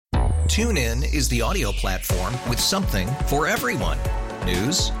TuneIn is the audio platform with something for everyone.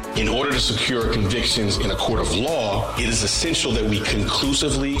 News. In order to secure convictions in a court of law, it is essential that we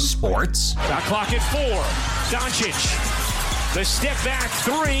conclusively. Sports. Shot clock at 4. Doncic. The step back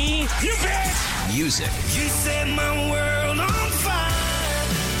 3. You bet. Music. You set my world on fire.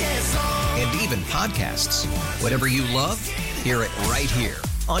 Yes, and even podcasts. Whatever you love, hear it right here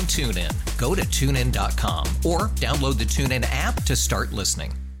on TuneIn. Go to TuneIn.com or download the TuneIn app to start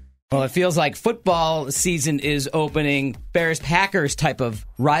listening. Well, it feels like football season is opening. Bears-Packers type of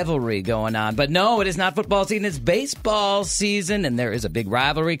rivalry going on. But no, it is not football season. It's baseball season, and there is a big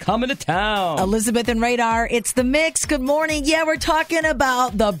rivalry coming to town. Elizabeth and Radar, it's the mix. Good morning. Yeah, we're talking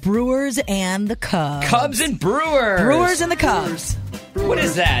about the Brewers and the Cubs. Cubs and Brewers. Brewers and the Cubs. What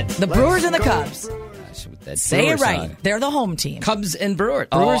is that? The Brewers and the Cubs. Say it right. Song. They're the home team. Cubs and Brewers.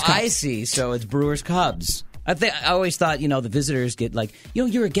 Brewers, Cubs. I see. So it's Brewers-Cubs. I always thought, the visitors get like,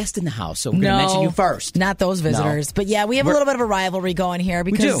 you're a guest in the house, so we're going to mention you first. Not those visitors. No. But yeah, we have a little bit of a rivalry going here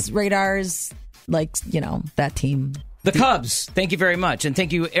because we do. Radar's like, that team. The Cubs. Thank you very much. And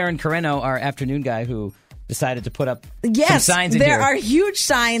thank you, Aaron Carreno, our afternoon guy who decided to put up some signs in here. There are huge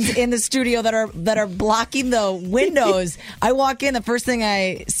signs in the studio that are blocking the windows. I walk in, the first thing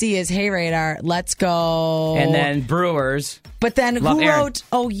I see is, hey, Radar, let's go. And then Brewers. But then Love who Aaron.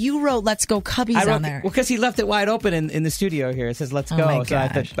 wrote, let's go Cubbies on there. Well, because he left it wide open in the studio here. It says, let's go. My so I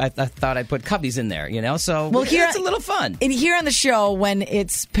thought I'd put Cubbies in there, So it's a little fun. And here on the show, when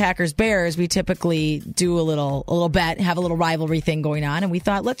it's Packers-Bears, we typically do a little bet, have a little rivalry thing going on. And we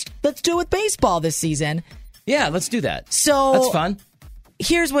thought, let's do it with baseball this season. Yeah, let's do that. So that's fun.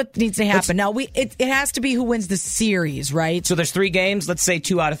 Here's what needs to happen. Now, it has to be who wins the series, right? So there's 3 games. Let's say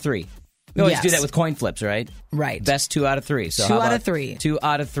 2 out of 3. We always do that with coin flips, right? Right. Best 2 out of 3. So 2 out of 3. 2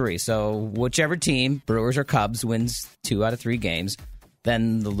 out of 3. So whichever team, Brewers or Cubs, wins 2 out of 3 games,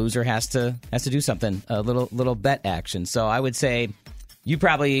 then the loser has to do something, a little bet action. So I would say you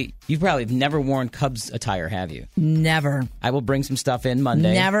probably have never worn Cubs attire, have you? Never. I will bring some stuff in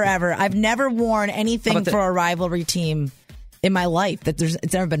Monday. Never ever. I've never worn anything for a rivalry team in my life.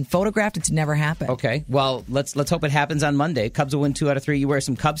 It's never been photographed. It's never happened. Okay. Well, let's hope it happens on Monday. Cubs will win 2 out of 3. You wear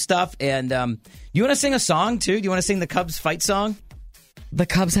some Cubs stuff, and you want to sing a song too? Do you want to sing the Cubs fight song? The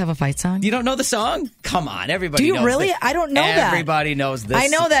Cubs have a fight song? You don't know the song? Come on, everybody knows. Do you really? I don't know that. Everybody knows this. I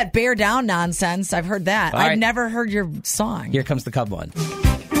know that bear down nonsense. I've heard that. All right. I've never heard your song. Here comes the Cub one.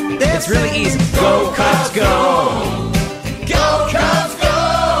 It's really easy. Go Cubs, go! Go Cubs,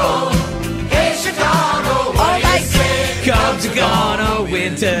 go! Hey, Chicago, what do you say? Cubs are gonna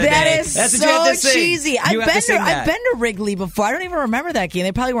win today. That's what so you have to sing. cheesy. I've been to Wrigley before. I don't even remember that game.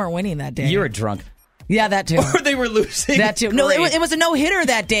 They probably weren't winning that day. You were drunk. Yeah, that too. Or they were losing. That too. No, it was a no-hitter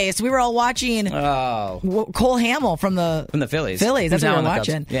that day, so we were all watching Cole Hamel from the Phillies. That's what we were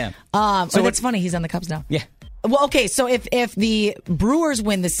watching. Yeah. So it's funny. He's on the Cubs now. Yeah. Well, okay, so if the Brewers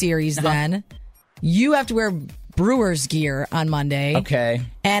win the series, then you have to wear Brewers gear on Monday. Okay.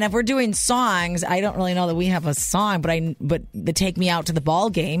 And if we're doing songs, I don't really know that we have a song, but the Take Me Out to the Ball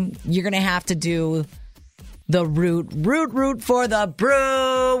Game, you're going to have to do the root for the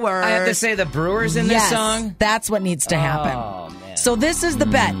Brewers. I have to say the Brewers in this song? That's what needs to happen. Oh, man. So this is the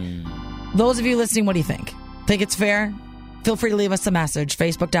bet. Those of you listening, what do you think? Think it's fair? Feel free to leave us a message.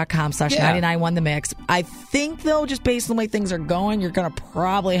 Facebook.com/991themix. I think, though, just based on the way things are going, you're going to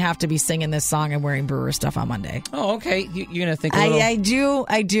probably have to be singing this song and wearing Brewer stuff on Monday. Oh, okay. You're going to think a little... I do.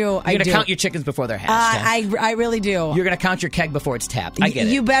 You're going to count your chickens before they're hatched. I really do. You're going to count your keg before it's tapped. I get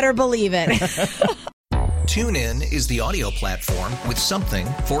it. You better believe it. TuneIn is the audio platform with something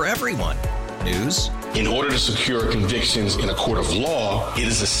for everyone. News. In order to secure convictions in a court of law, it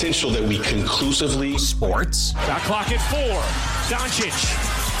is essential that we conclusively. Sports. Shot clock at 4.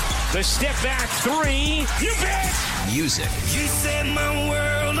 Doncic. The step back 3. You bet. Music. You set my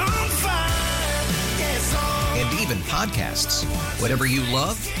world on fire. Yes, and even podcasts. Whatever you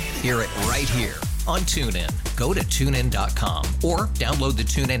love, hear it right here on TuneIn. Go to TuneIn.com or download the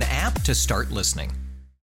TuneIn app to start listening.